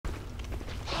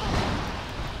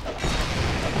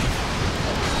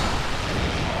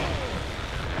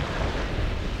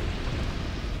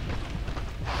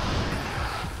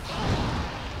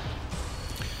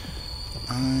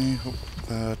hope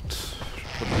that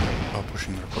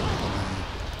pushing the record button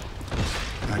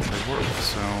actually works,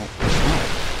 so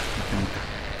we can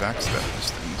backstab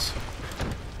these things.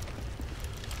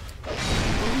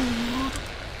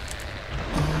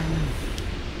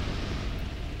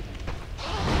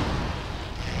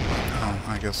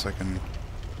 I guess I can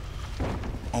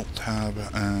Alt-Tab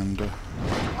and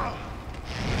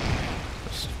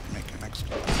just make an X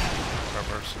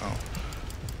whatever, so...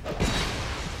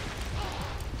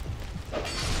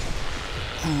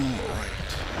 Alright,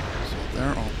 so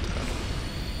they're all dead.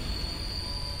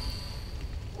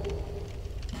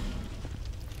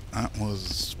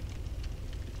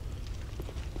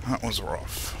 That was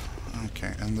rough.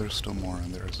 Okay, and there's still more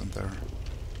in there, isn't there?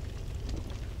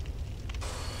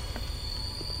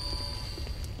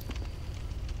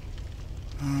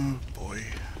 Oh boy.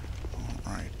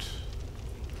 Alright.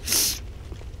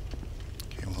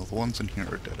 Okay, well the ones in here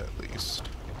are dead at least.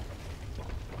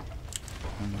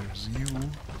 And there's you.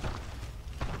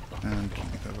 And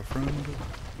you have a friend.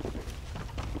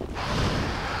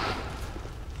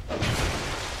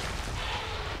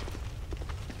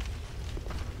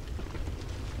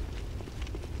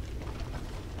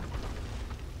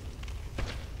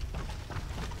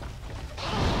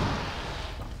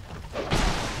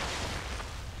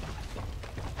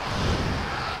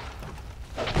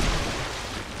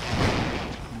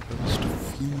 Just a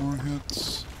few more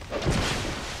hits.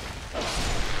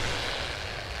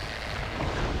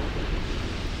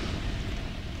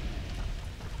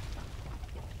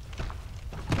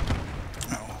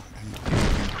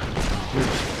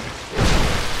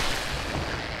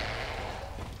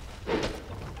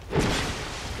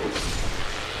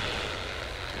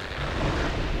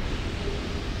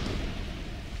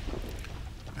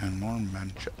 And more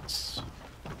manchets.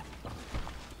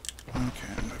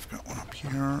 Okay, and I've got one up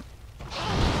here.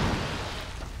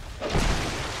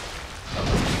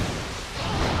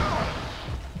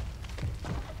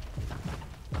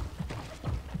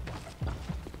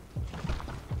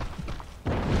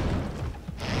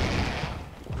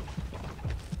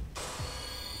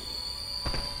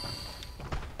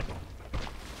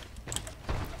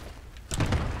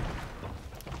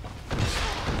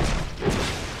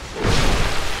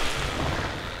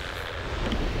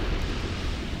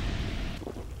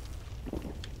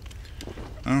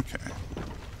 Okay.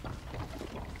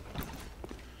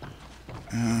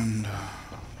 And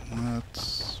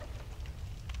let's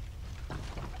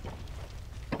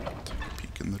take a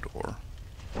peek in the door.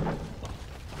 None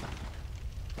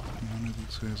of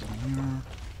these guys in here.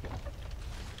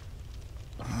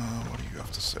 What do you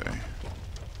have to say?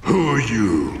 Who are you?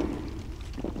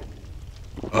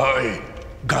 I,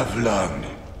 Gavlan.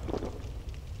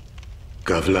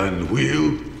 Gavlan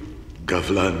wheel,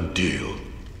 Gavlan deal.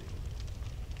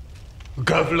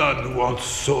 Gavlan wants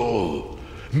soul.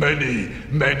 Many,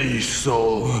 many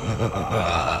soul.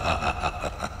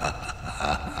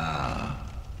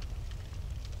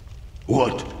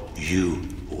 What you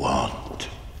want?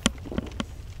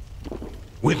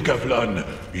 With Gavlan,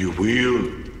 you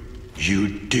wheel,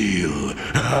 you deal.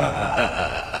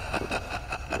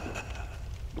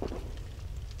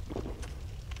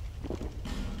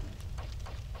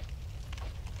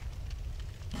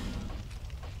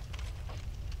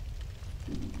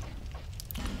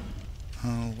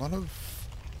 A lot of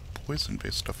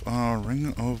poison-based stuff.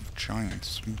 Ring of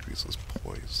Giants increases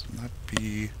poison.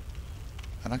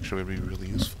 That actually would be really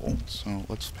useful. So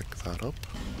let's pick that up.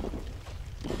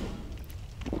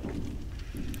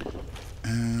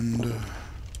 And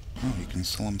oh, you can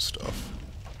sell him stuff.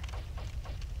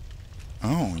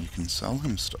 Oh, you can sell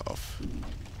him stuff.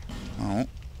 Oh,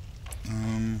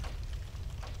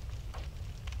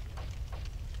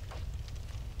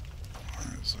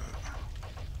 where is it?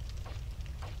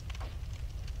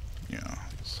 Yeah,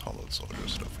 these hollowed soldier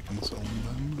stuff, we can sell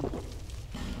them.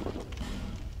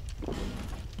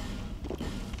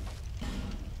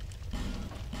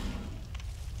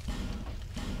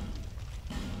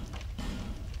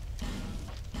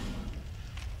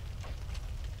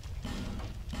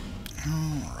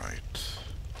 Alright.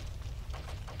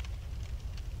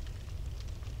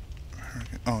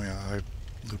 Oh yeah, I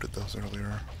looted those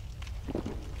earlier.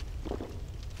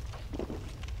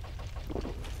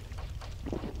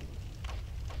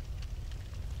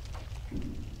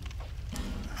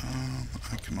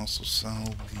 I can also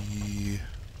sell the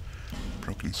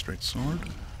broken straight sword,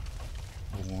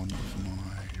 one of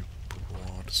my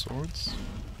broadswords.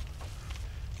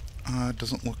 It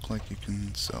doesn't look like you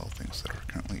can sell things that are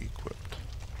currently equipped,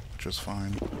 which is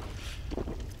fine.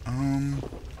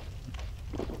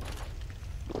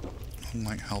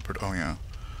 Light halberd, oh yeah.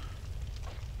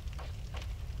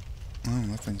 Oh,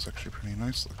 that thing's actually pretty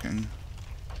nice looking.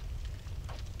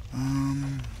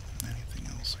 Anything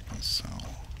else I can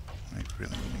sell? I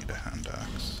really need a hand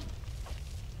axe.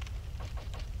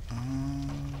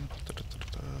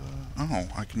 Oh,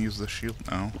 I can use the shield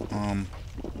now.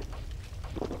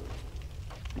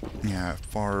 Yeah,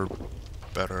 far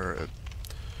better.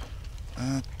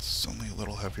 It's only a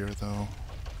little heavier though.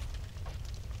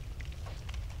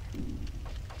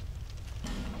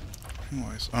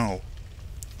 Anyways, oh.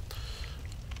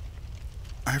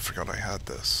 I forgot I had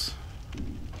this.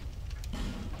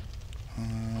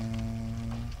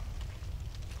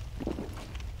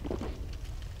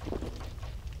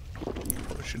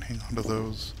 Probably should hang on to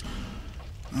those.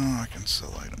 Oh, I can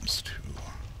sell items too.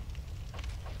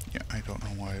 Yeah, I don't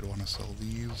know why I'd want to sell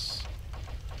these.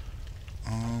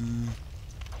 Oh.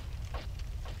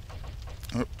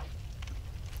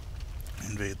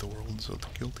 Invade the worlds of the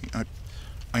guilty.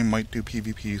 I might do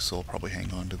PvP, so I'll probably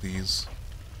hang on to these.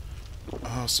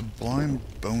 Sublime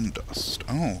Bone Dust.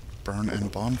 Oh, burn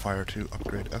and bonfire to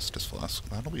upgrade Estus Flask.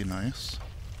 That'll be nice.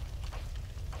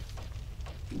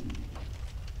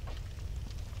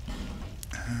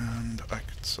 And I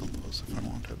could sell those if I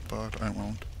wanted, but I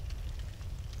won't.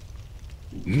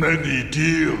 Many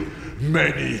deal,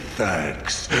 many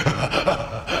thanks. Be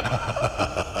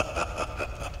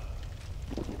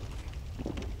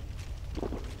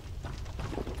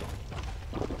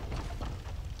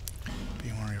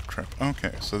wary of trap.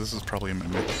 Okay, so this is probably a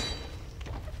mimic.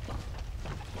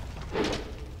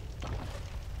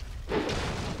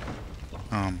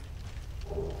 Oh.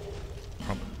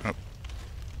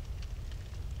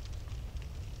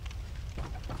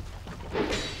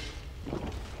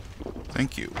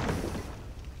 Thank you.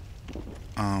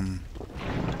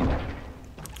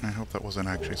 I hope that wasn't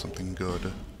actually something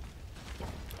good.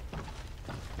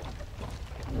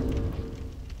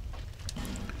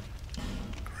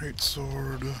 Great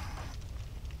sword.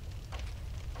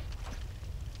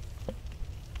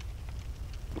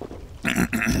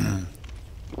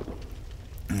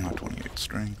 28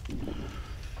 strength.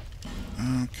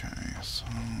 Okay, so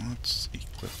let's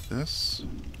equip this.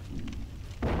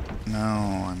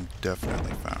 Now I'm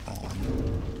definitely fat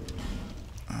rolling.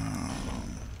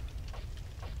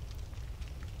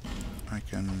 I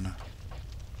can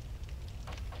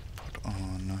put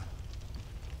on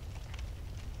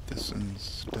this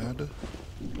instead.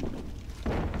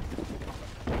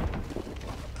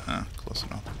 Close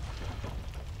enough.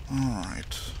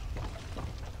 Alright.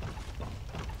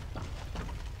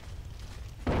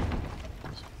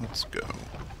 Let's go.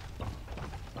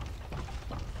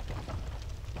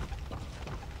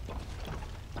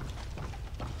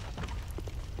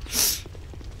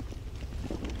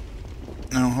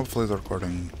 Now, hopefully the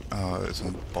recording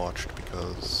isn't botched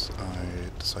because I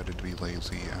decided to be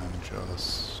lazy and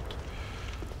just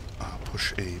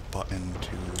push a button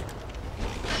to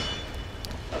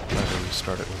try to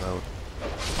restart it without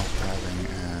alt-tabbing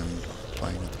and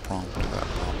playing with the prompt that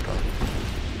popped up.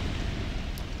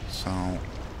 So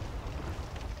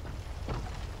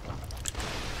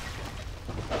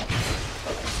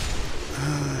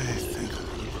I think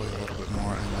I'll play a little bit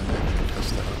more and then actually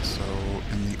test that out. So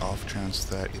in the off chance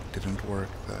that it didn't work,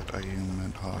 that I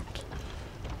am not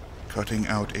cutting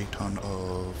out a ton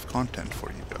of content for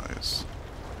you guys.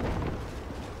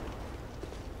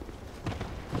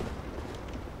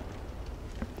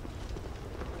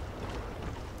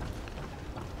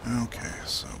 Okay,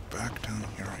 so back down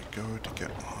here I go to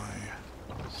get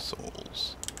my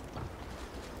souls.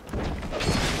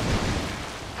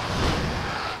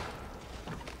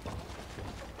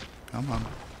 Come on.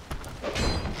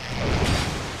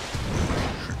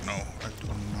 Shit, no, I do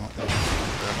not want to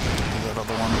do that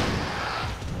other one.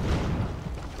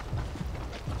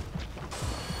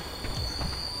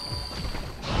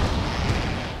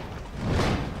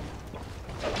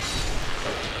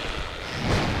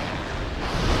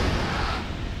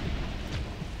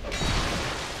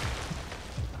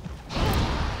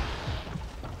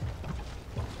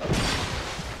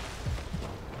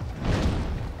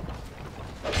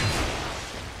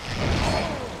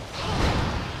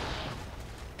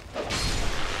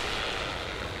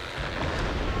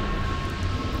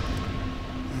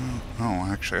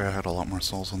 Actually, I had a lot more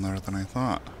souls in there than I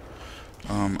thought.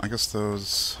 I guess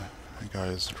those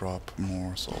guys drop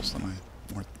more souls than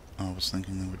I was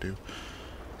thinking they would do.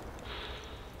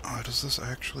 Does this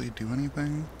actually do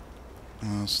anything?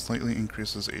 Slightly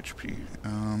increases HP.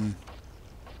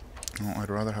 Well, I'd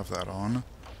rather have that on.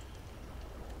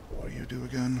 What do you do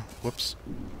again? Whoops.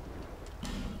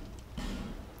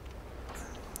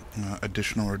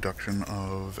 Additional reduction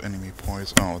of enemy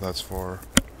poise. Oh, that's for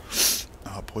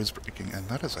poise breaking, and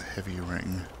that is a heavy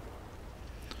ring.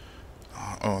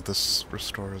 Oh, this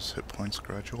restores hit points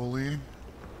gradually.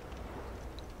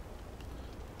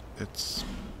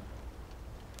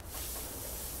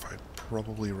 I'd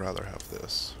probably rather have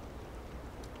this.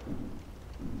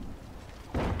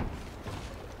 I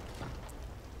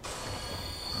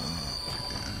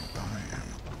am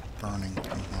burning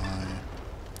through my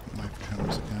life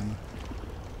gems again.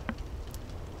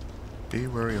 Be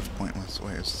wary of pointless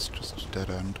ways, it's just a dead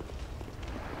end.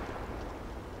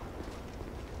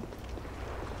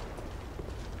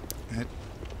 It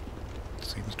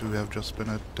seems to have just been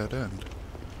a dead end.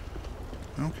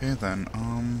 Okay then,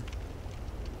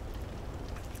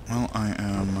 well, I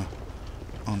am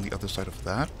on the other side of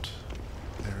that.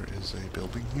 There is a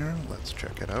building here, let's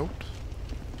check it out.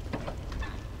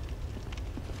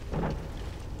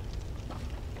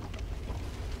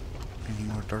 Any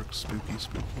more dark spooky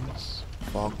spookies?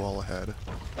 Fog wall ahead.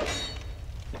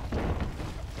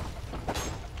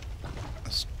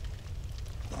 Those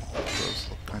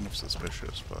look kind of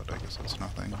suspicious, but I guess it's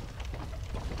nothing.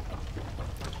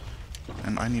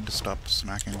 And I need to stop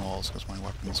smacking walls because my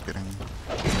weapon's getting low.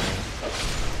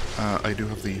 I do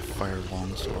have the fire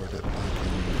longsword that I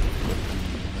can flip in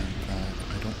the event that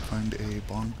I don't find a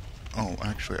bond. Oh,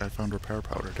 actually, I found repair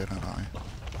powder, didn't I?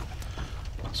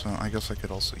 So I guess I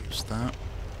could also use that.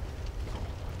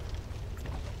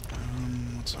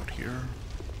 What's out here?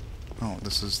 Oh,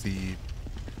 this is the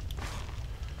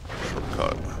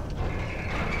shortcut.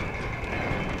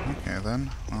 Okay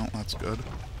then, well, that's good.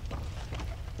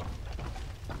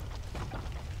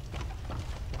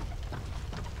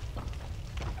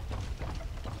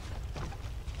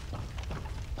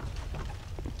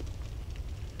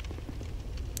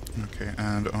 Okay,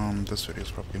 and this video is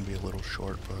probably going to be a little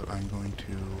short, but I'm going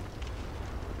to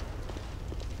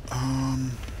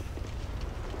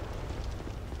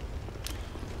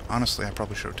honestly, I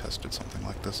probably should have tested something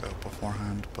like this out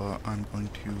beforehand, but I'm going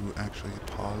to actually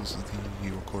pause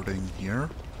the recording here.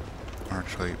 Or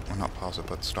actually, well, not pause it,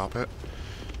 but stop it.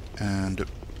 And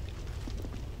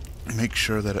make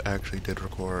sure that it actually did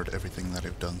record everything that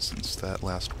I've done since that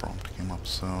last prompt came up,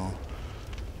 so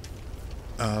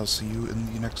see you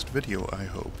in the next video, I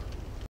hope.